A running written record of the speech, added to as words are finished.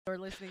You're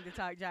listening to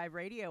Talk Jive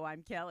Radio.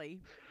 I'm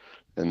Kelly.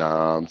 And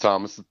I'm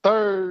Thomas the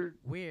Third.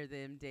 We're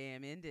them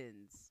damn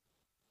Indians.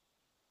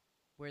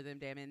 We're them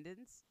damn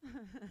Indians.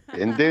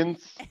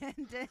 Indians.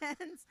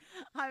 Indians.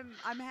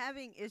 I'm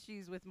having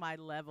issues with my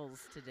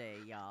levels today,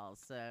 y'all.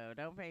 So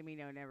don't pay me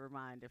no never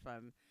mind if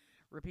I'm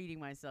repeating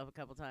myself a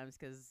couple times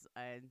because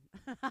I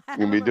I You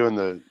have gonna a be little.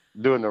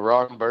 doing the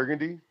Ron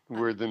Burgundy.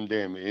 Uh, We're them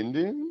damn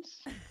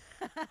Indians.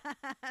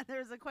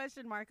 there's a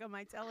question mark on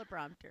my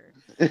teleprompter.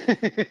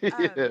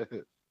 Um, Yeah.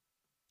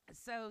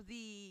 so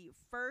the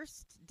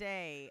first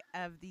day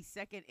of the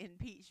second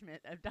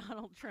impeachment of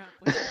Donald Trump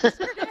was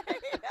yesterday.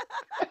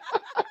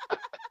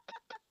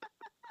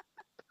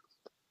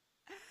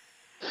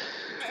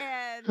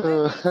 And let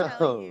me tell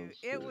Oh you,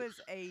 it shit. was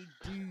a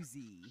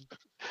doozy.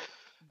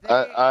 I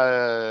They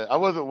I I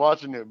wasn't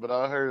watching it, but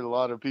I heard a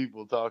lot of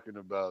people talking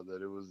about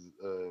that. It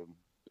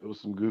was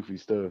some goofy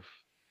stuff.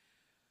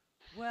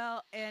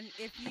 well, and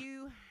if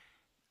you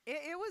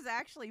it was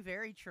actually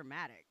very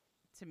traumatic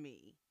to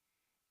me.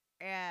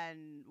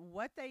 And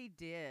what they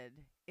did,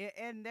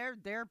 and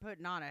they're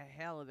putting on a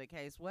hell of a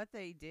case. What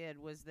they did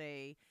was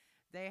they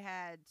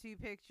had two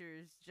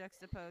pictures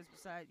juxtaposed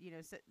beside,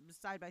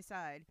 side by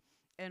side,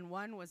 and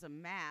one was a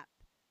map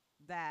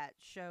that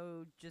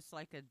showed just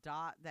like a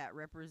dot that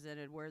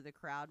represented where the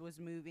crowd was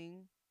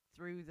moving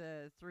through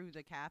the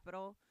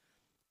Capitol,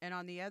 and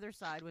on the other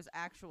side was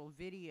actual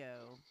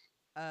video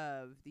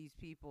of these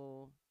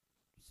people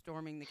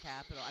storming the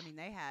Capitol. I mean,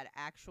 they had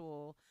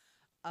actual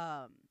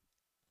um,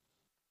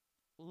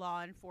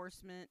 law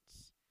enforcement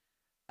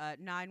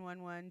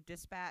 911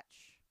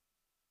 dispatch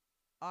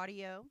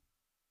audio.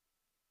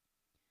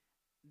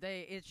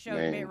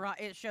 Man.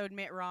 It showed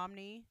Mitt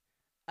Romney,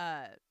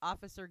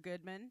 Officer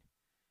Goodman.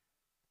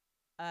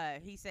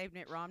 He saved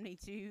Mitt Romney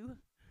too.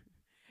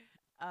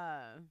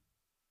 Uh,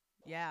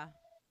 yeah,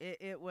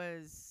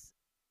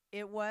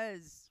 it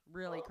was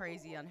really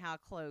crazy on how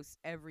close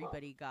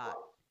everybody got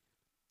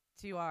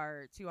to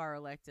our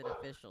elected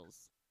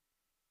officials.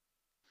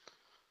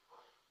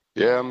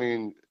 Yeah, I And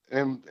mean,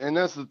 and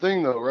that's the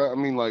thing though, right? I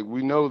mean, like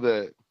we know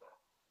that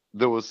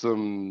there was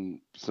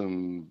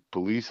some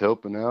police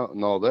helping out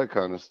and all that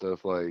kind of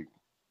stuff. Like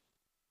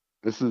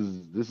this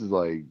is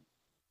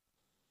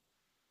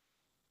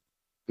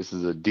this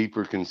is a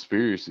deeper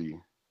conspiracy.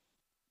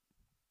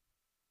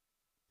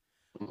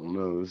 I don't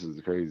know. This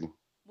is crazy.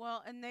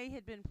 well, and they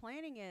had been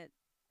planning it.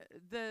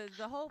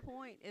 The whole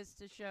point is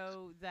to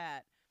show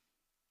that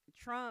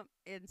Trump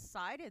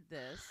incited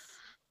this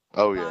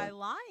Oh yeah. by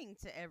lying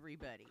to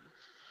everybody.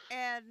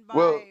 And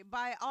Well,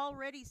 by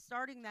already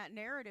starting that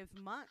narrative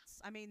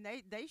months. I mean,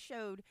 they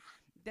showed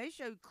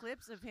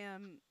clips of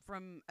him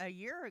from a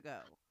year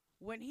ago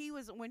when he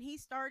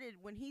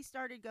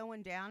started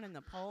going down in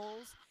the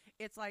polls.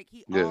 It's like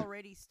he yeah.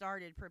 already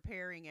started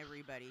preparing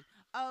everybody.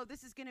 Oh,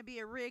 this is going to be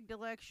a rigged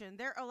election.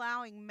 They're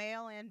allowing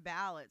mail-in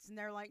ballots, and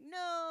they're like,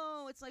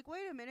 no. It's like,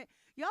 wait a minute,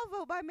 y'all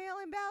vote by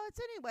mail-in ballots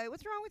anyway.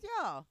 What's wrong with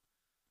y'all?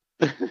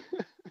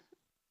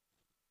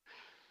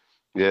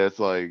 Yeah, it's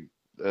like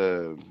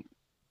uh,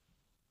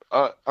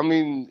 I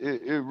mean,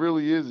 it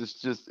really is. It's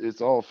just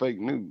it's all fake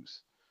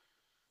news.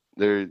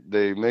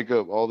 They make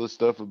up all this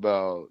stuff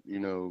about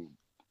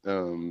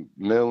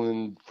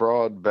mail-in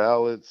fraud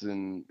ballots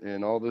and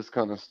all this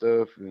kind of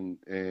stuff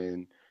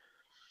and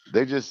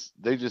they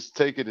just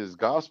take it as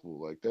gospel.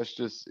 Like that's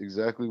just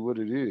exactly what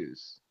it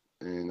is,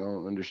 and I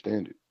don't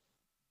understand it.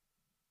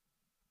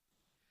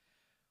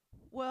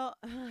 Well,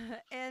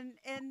 and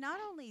not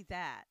only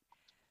that,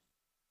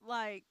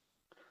 like,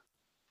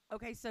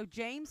 okay, so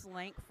James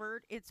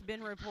Lankford, it's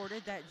been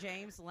reported that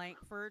James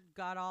Lankford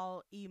got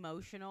all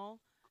emotional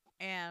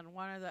and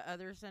one of the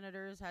other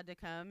senators had to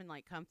come and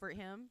like comfort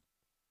him.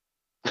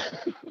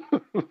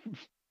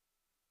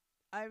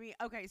 I mean,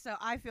 okay, so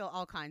I feel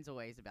all kinds of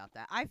ways about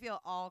that. I feel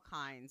all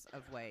kinds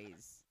of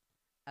ways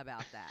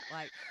about that.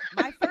 Like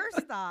my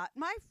first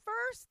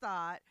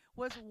thought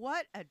was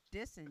what a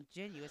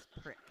disingenuous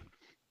prick.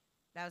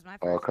 That was my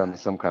All first kind of thought.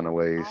 some kind of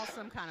ways. All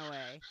some kind of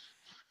way.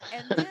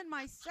 And then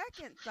my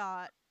second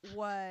thought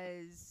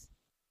was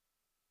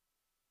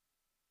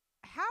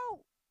how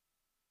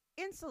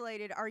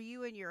insulated are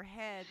you in your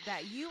head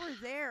that you were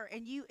there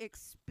and you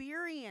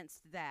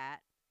experienced that,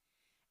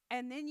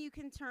 and then you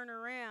can turn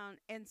around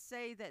and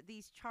say that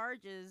these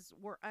charges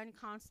were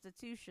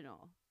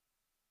unconstitutional?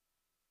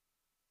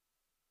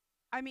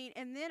 I mean,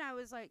 and then I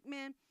was like,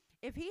 man,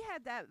 if he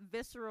had that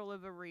visceral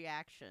of a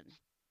reaction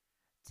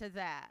to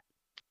that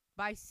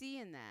by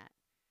seeing that,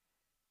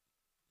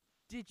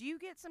 did you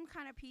get some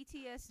kind of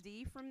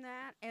PTSD from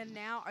that? And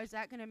now is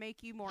that going to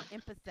make you more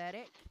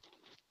empathetic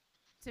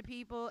to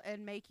people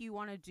and make you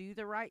want to do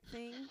the right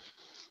thing?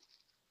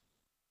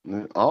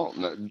 I don't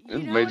know.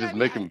 You It know may what I just mean?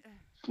 make him,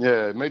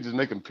 yeah, it may just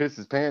make him piss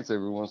his pants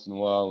every once in a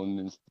while and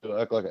then still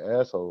act like an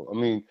asshole. I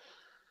mean,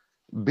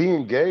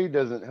 being gay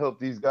doesn't help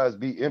these guys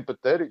be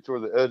empathetic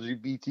toward the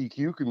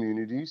LGBTQ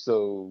community,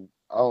 so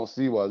I don't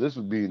see why this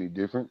would be any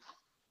different.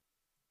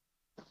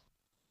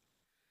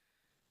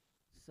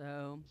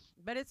 So,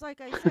 but it's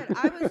like I said,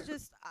 I was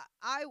just,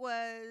 I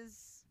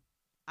was.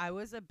 I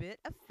was a bit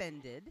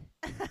offended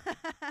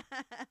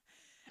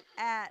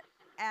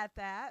at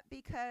that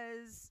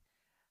because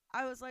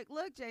I was like,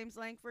 "Look, James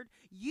Langford,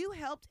 you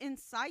helped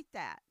incite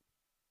that.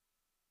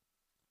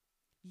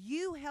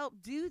 You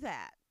helped do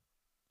that.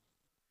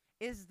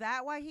 Is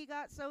that why he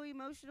got so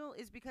emotional?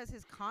 Is because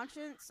his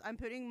conscience, I'm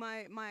putting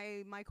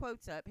my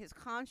quotes up, his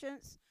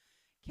conscience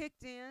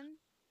kicked in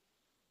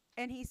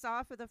and he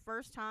saw for the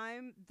first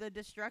time the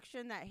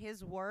destruction that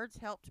his words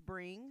helped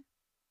bring.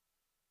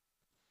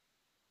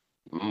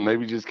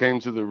 Maybe just came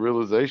to the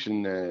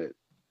realization that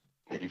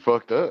he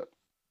fucked up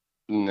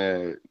and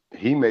that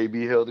he may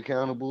be held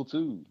accountable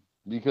too.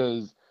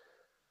 Because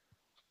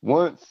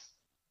once,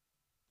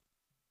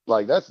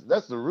 like, that's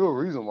the real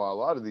reason why a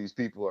lot of these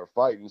people are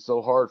fighting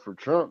so hard for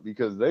Trump,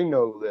 because they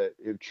know that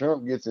if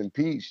Trump gets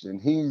impeached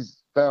and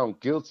he's found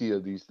guilty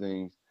of these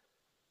things,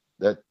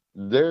 that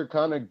they're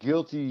kind of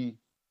guilty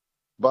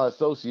by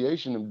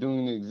association of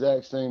doing the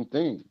exact same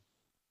thing.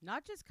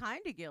 Not just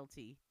kind of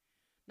guilty.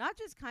 Not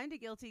just kind of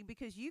guilty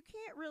because you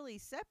can't really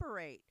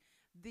separate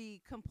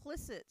the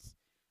complicit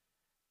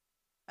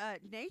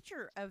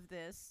nature of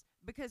this,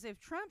 because if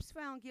Trump's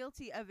found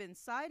guilty of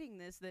inciting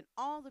this, then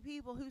all the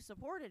people who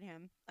supported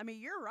him, I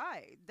mean, you're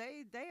right,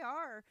 they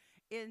are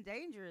in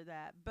danger of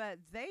that, but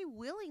they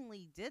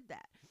willingly did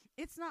that.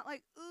 It's not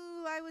like,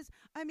 ooh,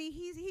 I mean,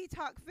 he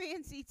talked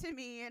fancy to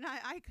me and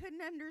I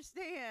couldn't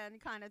understand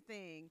kind of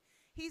thing.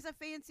 He's a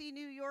fancy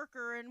New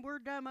Yorker and we're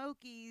dumb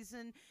Okies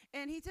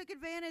and he took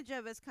advantage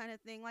of us kind of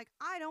thing. Like,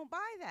 I don't buy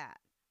that.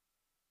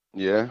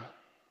 Yeah.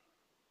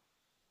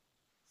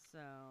 So,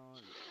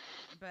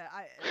 but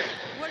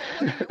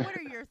what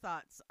are your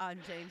thoughts on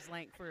James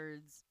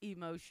Lankford's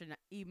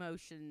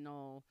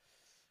emotional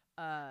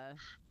uh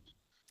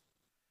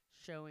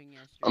showing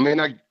I mean,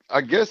 yesterday?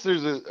 I guess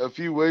there's a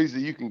few ways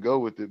that you can go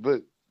with it,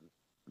 but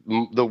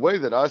the way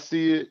that I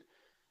see it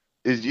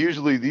is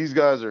usually these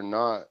guys are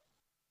not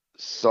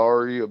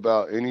sorry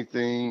about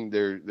anything.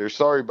 They're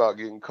sorry about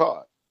getting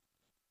caught.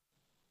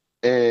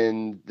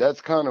 And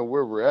that's kind of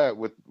where we're at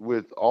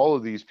with all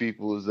of these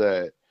people, is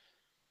that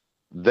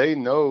they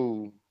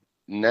know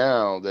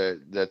now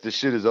that this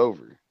shit is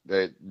over.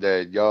 That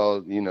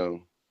y'all,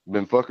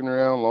 been fucking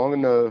around long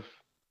enough,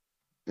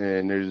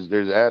 and there's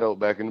an adult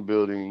back in the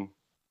building,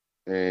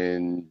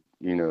 and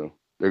they're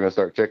gonna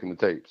start checking the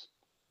tapes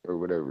or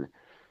whatever.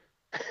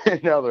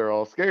 And now they're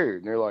all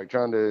scared, and they're like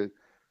trying to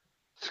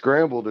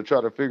scramble to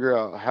try to figure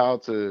out how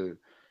to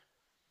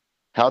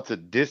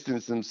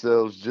distance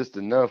themselves just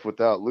enough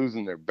without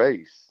losing their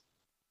base,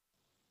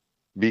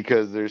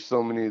 because there's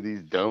so many of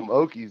these dumb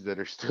Okies that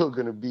are still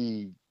going to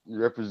be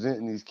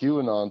representing these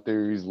QAnon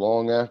theories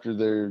long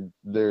after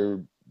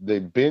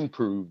they've been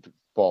proved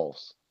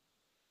false.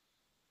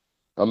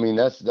 I mean,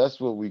 that's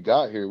what we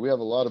got here. We have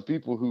a lot of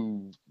people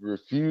who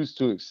refuse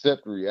to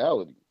accept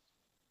reality.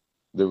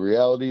 The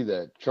reality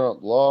that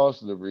Trump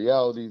lost, the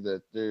reality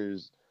that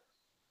there's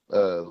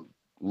uh,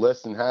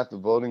 less than half the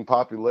voting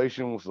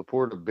population will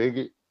support a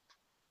bigot,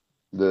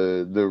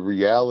 the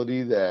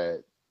reality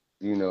that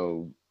you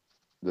know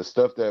the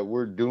stuff that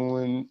we're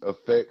doing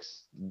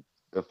affects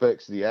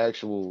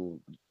the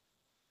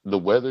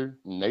weather,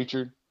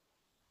 nature.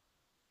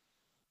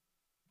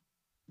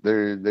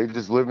 They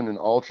just live in an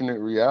alternate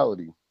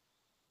reality.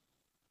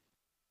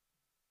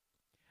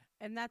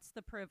 And that's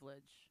the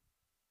privilege.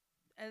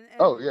 And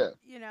Oh yeah.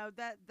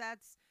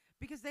 that's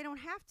because they don't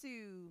have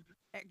to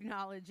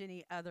acknowledge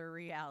any other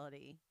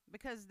reality,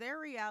 because their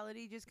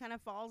reality just kind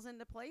of falls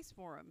into place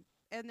for them.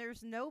 And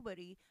there's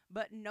nobody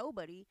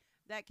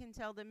that can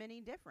tell them any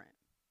different.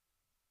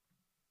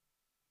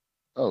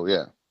 Oh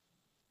yeah.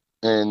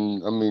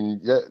 And I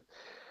mean, yeah,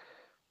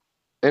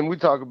 and we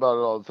talk about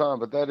it all the time,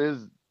 but that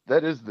is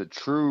the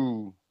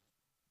true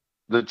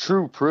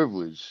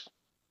privilege,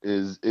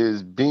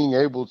 is being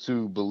able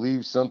to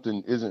believe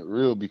something isn't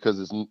real because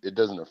it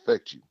doesn't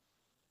affect you.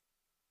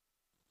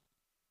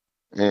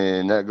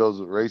 And that goes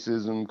with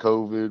racism,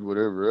 COVID,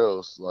 whatever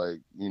else.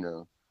 Like,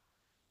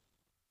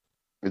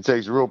 it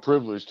takes real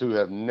privilege to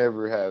have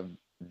never have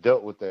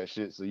dealt with that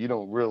shit, so you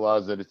don't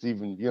realize that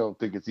you don't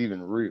think it's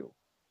even real.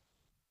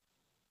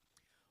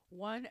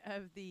 One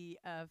of the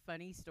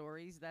funny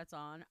stories that's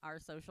on our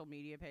social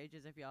media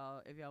pages, if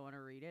y'all want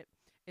to read it,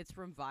 it's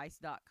from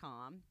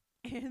Vice.com,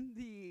 and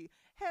the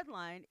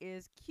headline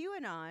is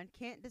QAnon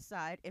can't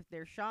decide if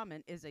their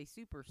shaman is a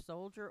super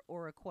soldier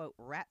or a quote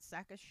rat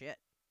sack of shit.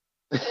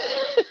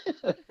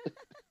 The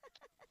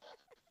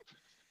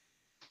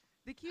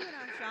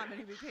QAnon shaman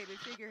who became a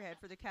figurehead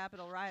for the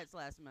Capitol riots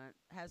last month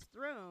has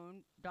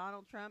thrown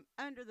Donald Trump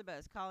under the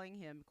bus, calling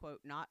him,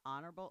 quote, not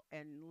honorable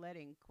and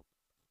letting,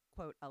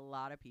 quote, a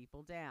lot of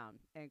people down,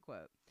 end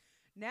quote.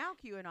 Now,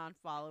 QAnon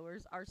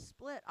followers are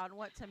split on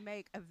what to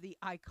make of the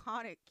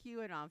iconic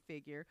QAnon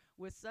figure,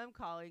 with some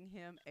calling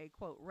him a,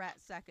 quote, rat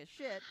sack of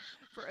shit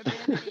for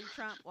abandoning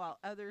Trump, while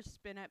others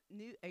spin up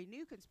a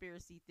new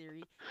conspiracy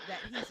theory that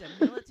he's a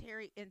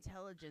military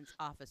intelligence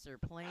officer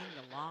playing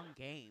the long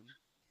game.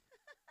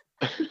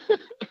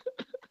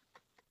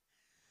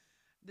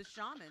 The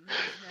shaman, who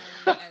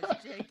is known as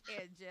Jake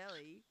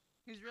Angeli,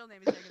 whose real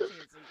name is Jacob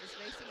Chansley, is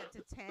facing up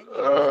to 10 years in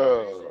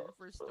prison Oh.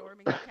 for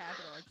storming the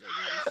Capitol on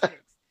January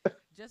 6th.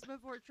 Just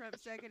before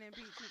Trump's second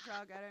impeachment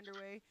trial got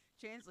underway,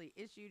 Chansley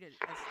issued a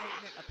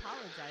statement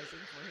apologizing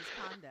for his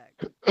conduct.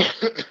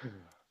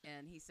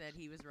 And he said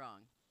he was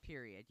wrong.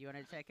 Period. You want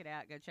to check it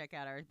out? Go check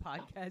out our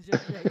podcast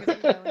yesterday because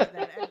we go into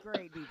that at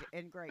great detail,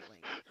 in great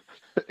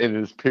length. In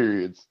his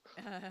periods.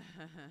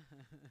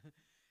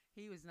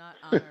 He was not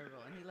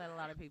honorable, and he let a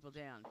lot of people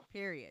down.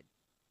 Period.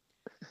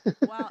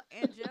 While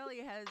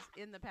Angeli has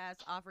in the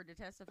past offered to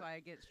testify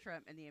against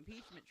Trump in the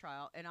impeachment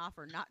trial, an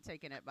offer not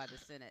taken up by the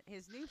Senate,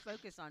 his new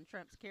focus on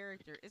Trump's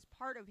character is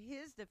part of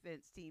his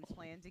defense team's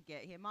plan to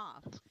get him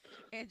off.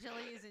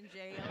 Angeli is in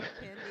jail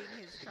pending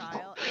his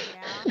trial, and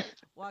now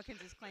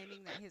Watkins is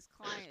claiming that his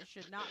client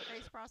should not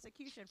face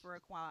prosecution for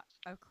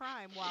a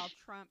crime while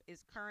Trump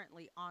is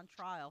currently on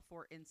trial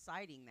for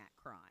inciting that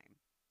crime.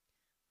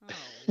 Oh,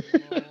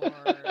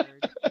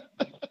 Lord.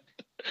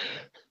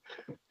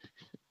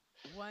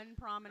 One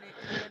prominent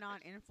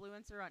QAnon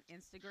influencer on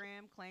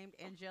Instagram claimed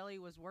Angeli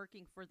was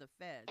working for the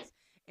feds.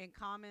 In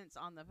comments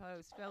on the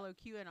post, fellow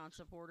QAnon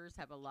supporters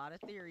have a lot of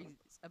theories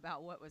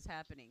about what was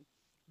happening.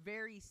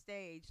 Very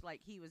staged,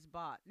 like he was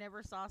bought.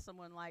 Never saw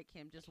someone like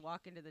him just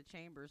walk into the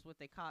chambers with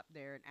a cop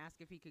there and ask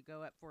if he could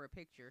go up for a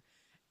picture,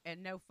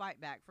 and no fight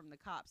back from the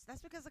cops.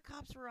 That's because the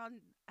cops were on.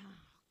 Oh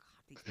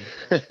God, these people.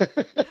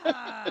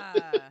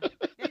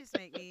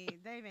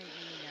 They make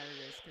me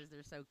nervous because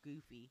they're so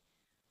goofy.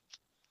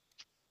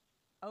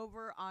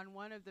 Over on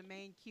one of the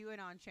main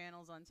QAnon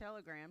channels on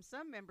Telegram,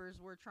 some members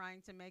were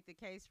trying to make the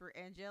case for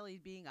Angeli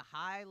being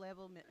high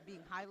level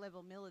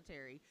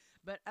military,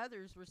 but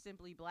others were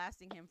simply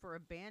blasting him for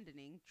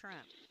abandoning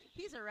Trump.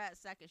 He's a rat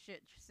sack of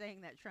shit,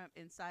 saying that Trump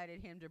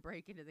incited him to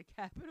break into the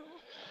Capitol.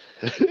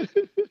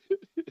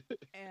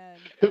 And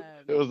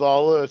It was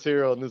all us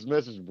here on this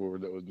message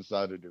board that was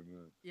decided to.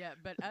 Yeah,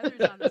 but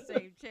others on the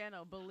same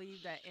channel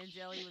believe that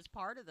Angeli was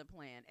part of the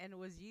plan and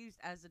was used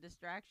as a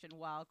distraction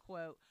while,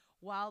 quote,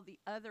 while the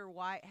other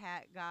white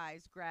hat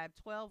guys grabbed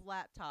 12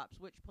 laptops,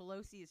 which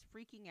Pelosi is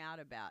freaking out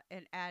about,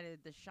 and added,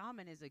 the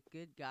shaman is a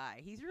good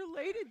guy. He's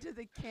related to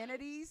the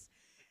Kennedys.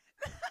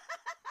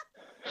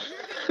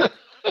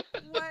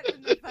 What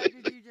in the fuck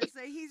did you just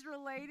say? He's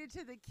related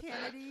to the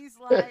Kennedys,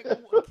 like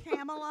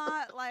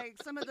Camelot, like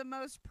some of the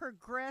most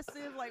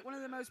progressive, like one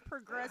of the most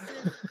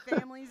progressive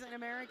families in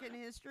American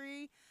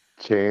history.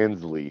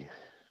 Chansley.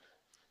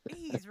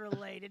 He's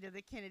related to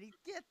the Kennedys.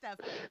 Get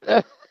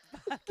the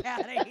fuck out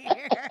of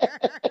here.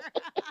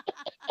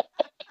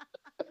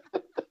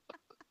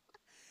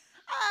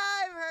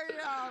 I've heard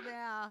it all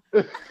now.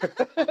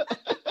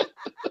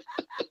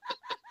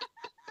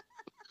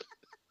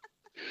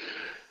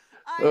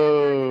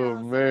 Oh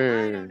I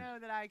man. don't know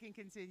that I can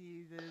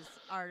continue this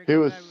He article.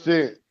 was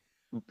sent.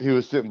 He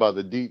was sent by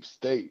the deep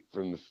state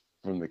from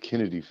the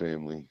Kennedy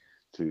family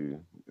to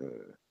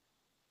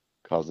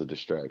cause a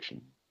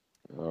distraction.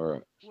 All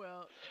right.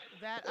 Well,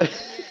 that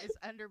idea is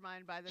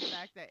undermined by the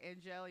fact that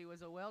Angeli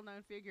was a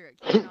well-known figure at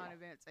QAnon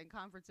events and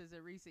conferences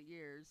in recent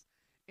years,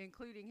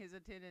 including his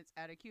attendance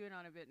at a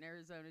QAnon event in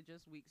Arizona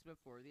just weeks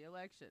before the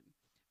election.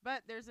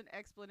 But there's an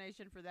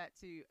explanation for that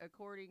too.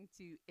 According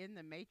to In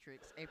the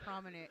Matrix, a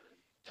prominent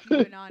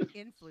QAnon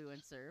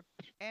influencer,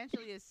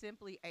 Angeli is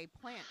simply a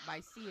plant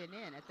by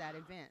CNN at that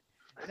event.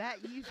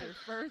 That user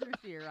further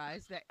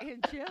theorized that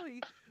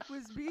Angeli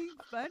was being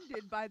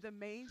funded by the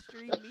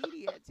mainstream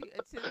media to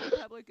attend the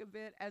public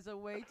event as a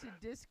way to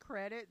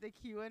discredit the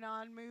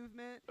QAnon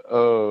movement.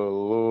 Oh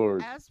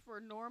Lord. As for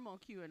normal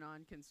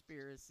QAnon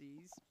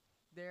conspiracies,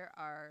 there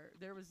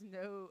was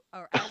no,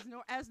 or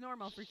as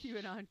normal for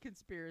QAnon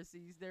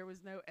conspiracies, there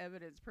was no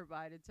evidence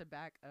provided to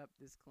back up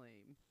this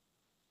claim.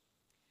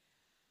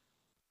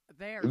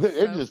 They are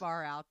so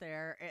far out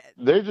there.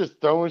 They're just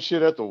throwing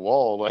shit at the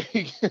wall,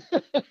 like.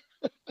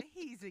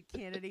 He's a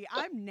Kennedy.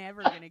 I'm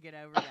never gonna get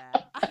over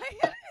that. I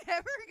am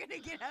never gonna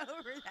get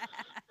over that.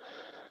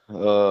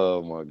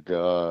 Oh my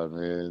God,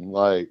 man!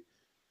 Like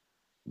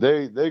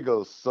they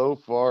go so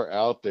far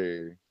out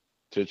there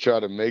to try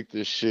to make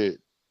this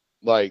shit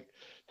like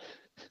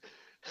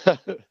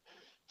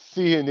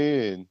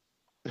CNN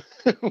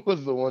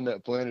was the one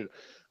that planted.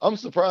 I'm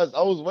surprised.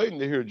 I was waiting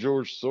to hear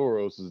George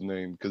Soros'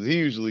 name because he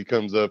usually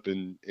comes up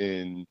in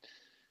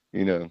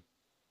you know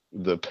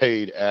the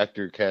paid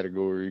actor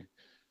category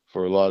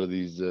for a lot of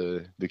these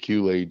the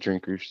Kool-Aid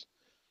drinkers.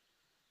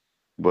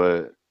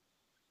 But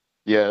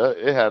yeah,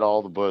 it had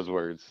all the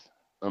buzzwords.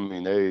 I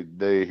mean,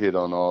 they hit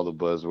on all the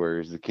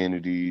buzzwords: the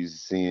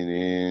Kennedys,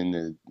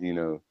 CNN,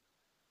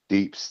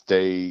 deep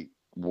state,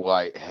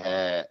 white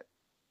hat,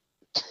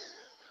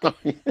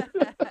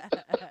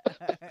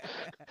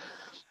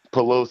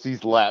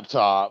 Pelosi's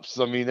laptops.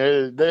 I mean,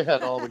 they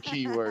had all the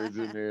keywords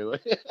in there.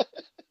 Like,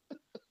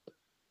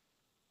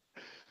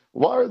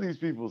 why are these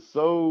people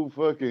so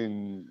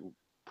fucking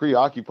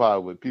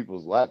preoccupied with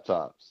people's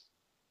laptops?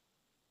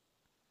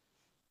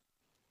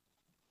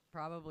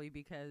 Probably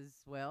because,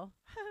 well,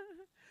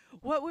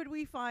 what would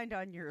we find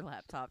on your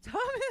laptop,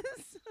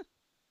 Thomas?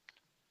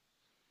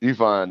 You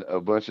find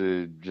a bunch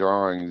of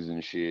drawings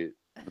and shit.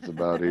 That's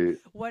about it.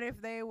 What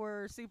if they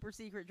were super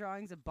secret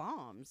drawings of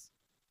bombs?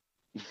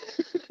 What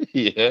if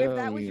Yeah, I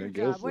that was mean, I your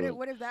guess job? so.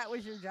 What if that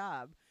was your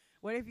job?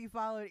 What if you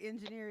followed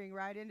engineering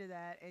right into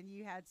that and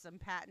you had some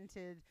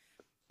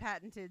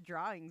patented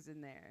drawings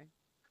in there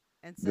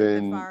and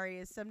Then,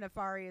 some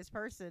nefarious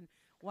person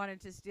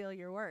wanted to steal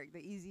your work? The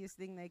easiest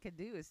thing they could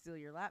do is steal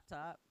your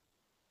laptop.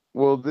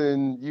 well,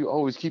 then you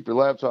always keep your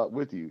laptop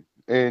with you,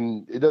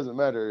 and it doesn't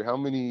matter how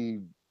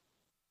many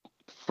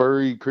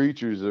furry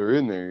creatures are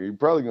in there. You're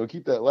probably gonna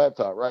keep that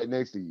laptop right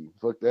next to you.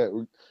 Fuck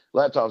that.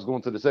 Laptop's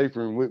going to the safe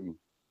room with me.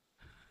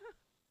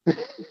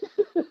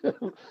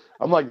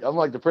 I'm like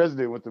the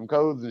president with them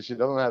codes and shit.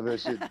 I don't have that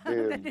shit.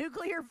 The Damn.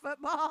 nuclear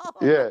football.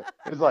 Yeah,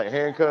 it's like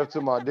handcuffed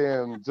to my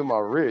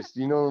wrist.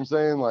 You know what I'm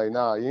saying? Like,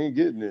 nah, you ain't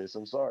getting this.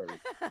 I'm sorry.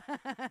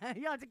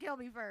 You have to kill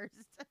me first.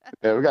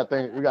 Yeah, we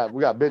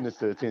got business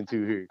to attend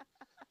to here.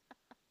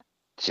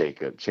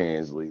 Jacob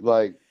Chansley.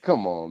 Like,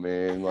 come on,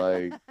 man.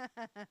 Like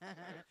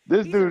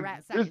this He's a dude,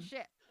 rat sack this of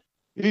shit.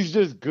 he's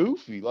just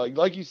goofy.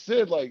 Like you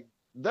said, like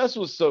that's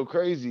what's so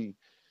crazy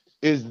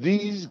is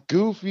these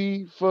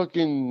goofy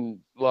fucking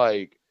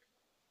like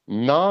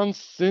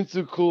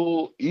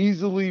nonsensical,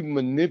 easily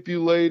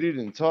manipulated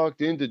and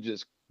talked into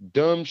just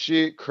dumb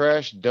shit,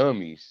 crash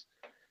dummies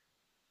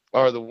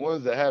are the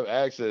ones that have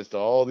access to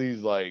all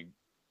these like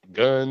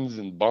guns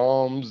and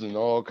bombs and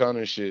all kind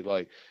of shit.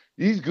 Like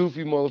these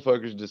goofy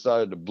motherfuckers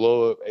decided to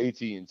blow up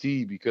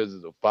AT&T because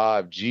of the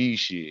 5G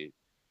shit.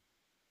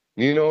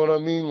 You know what I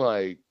mean?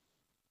 Like,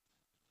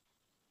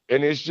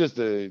 and it's just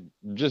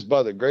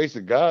by the grace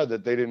of God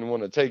that they didn't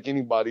want to take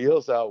anybody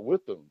else out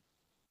with them.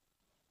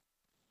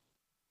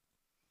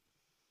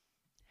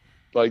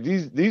 Like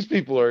these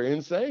people are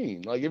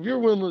insane. Like if you're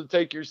willing to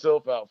take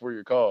yourself out for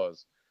your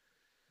cause,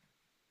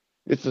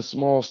 it's a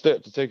small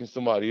step to taking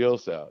somebody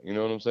else out. You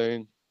know what I'm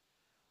saying?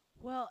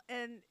 Well,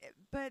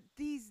 but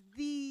these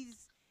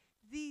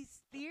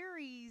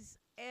theories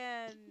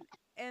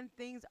and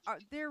things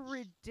they're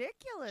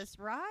ridiculous,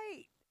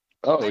 right?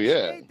 Oh I mean,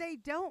 yeah. they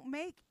don't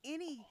make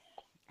any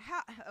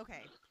how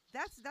okay.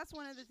 That's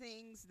one of the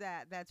things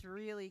that's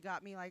really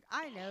got me like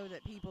I know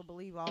that people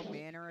believe all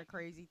manner of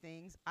crazy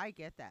things. I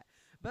get that.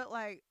 But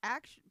like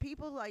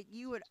people like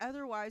you would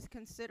otherwise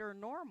consider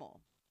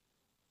normal.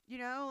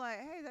 Like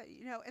hey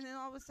and then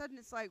all of a sudden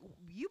it's like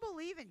you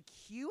believe in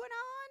QAnon?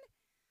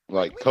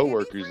 Like Like we can't be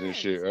coworkers and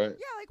shit, friends. right?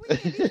 Yeah, like we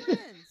can't be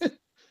friends.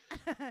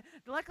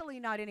 Luckily,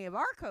 not any of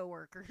our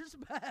coworkers,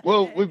 but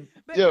Well, we've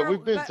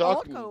been but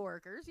old talking.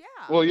 coworkers. Yeah.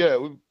 Well, yeah,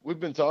 we've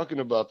been talking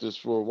about this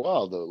for a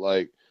while though.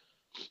 Like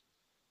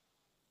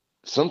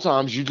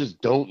sometimes you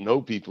just don't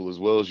know people as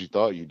well as you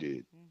thought you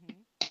did. Hmm.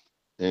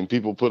 And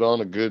people put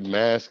on a good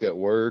mask at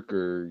work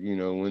or,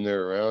 when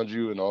they're around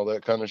you and all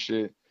that kind of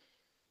shit.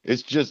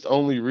 It's just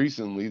only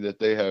recently that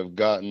they have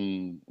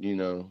gotten,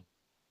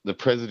 the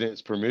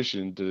president's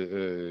permission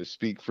to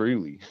speak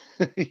freely,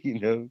 you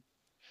know?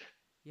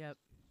 Yep.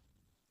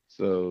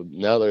 So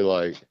now they're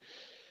like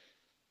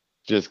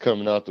just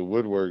coming out the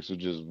woodworks with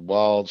just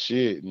wild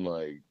shit and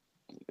like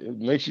it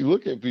makes you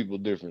look at people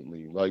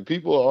differently. Like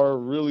people are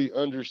really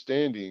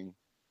understanding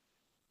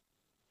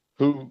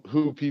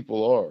who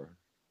people are.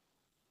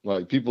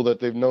 Like people that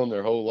they've known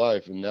their whole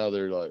life and now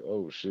they're like,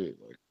 "Oh shit,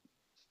 like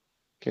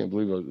can't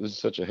believe this is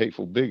such a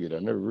hateful bigot. I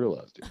never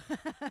realized it."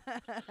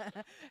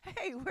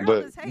 Hey, where all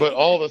But this but hate?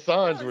 all the Where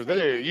signs all were this hate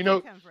there.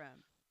 bigotry come from?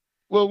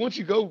 Well, once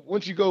you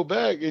go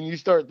back and you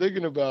start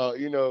thinking about,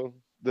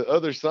 the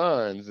other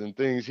signs and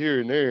things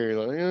here and there,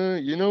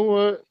 like, you know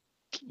what?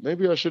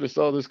 Maybe I should have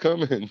saw this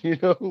coming,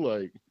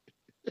 like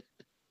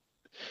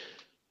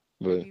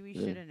but Maybe we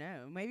yeah. should have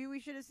known. Maybe we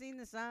should have seen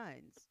the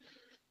signs.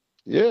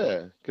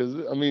 Yeah, because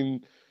I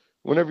mean,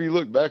 whenever you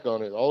look back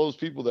on it, all those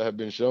people that have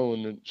been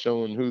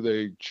showing who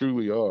they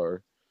truly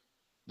are,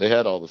 they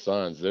had all the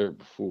signs there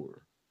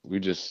before. We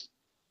just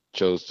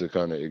chose to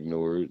kind of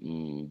ignore it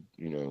and,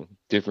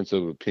 difference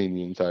of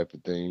opinion type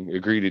of thing,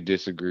 agree to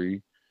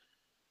disagree,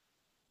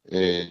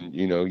 and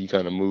you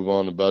kind of move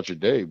on about your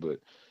day. But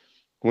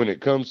when it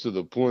comes to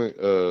the point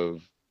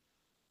of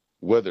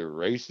whether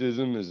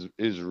racism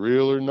is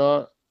real or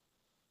not,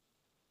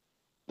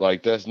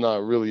 like that's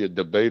not really a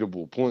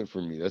debatable point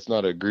for me. That's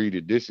not agree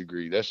to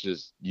disagree. That's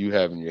just you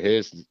having your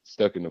head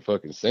stuck in the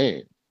fucking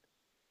sand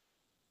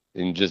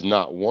and just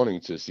not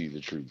wanting to see the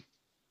truth.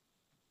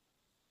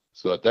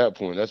 So at that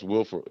point, that's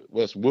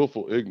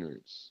willful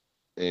ignorance,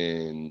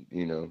 and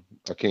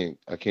I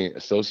can't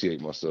associate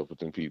myself with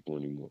them people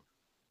anymore.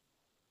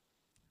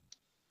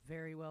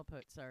 Very well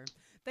put, sir.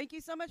 Thank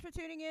you so much for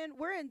tuning in.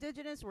 We're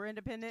indigenous, we're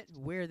independent,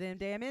 we're them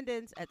damn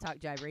Indians at Talk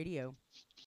Jive Radio.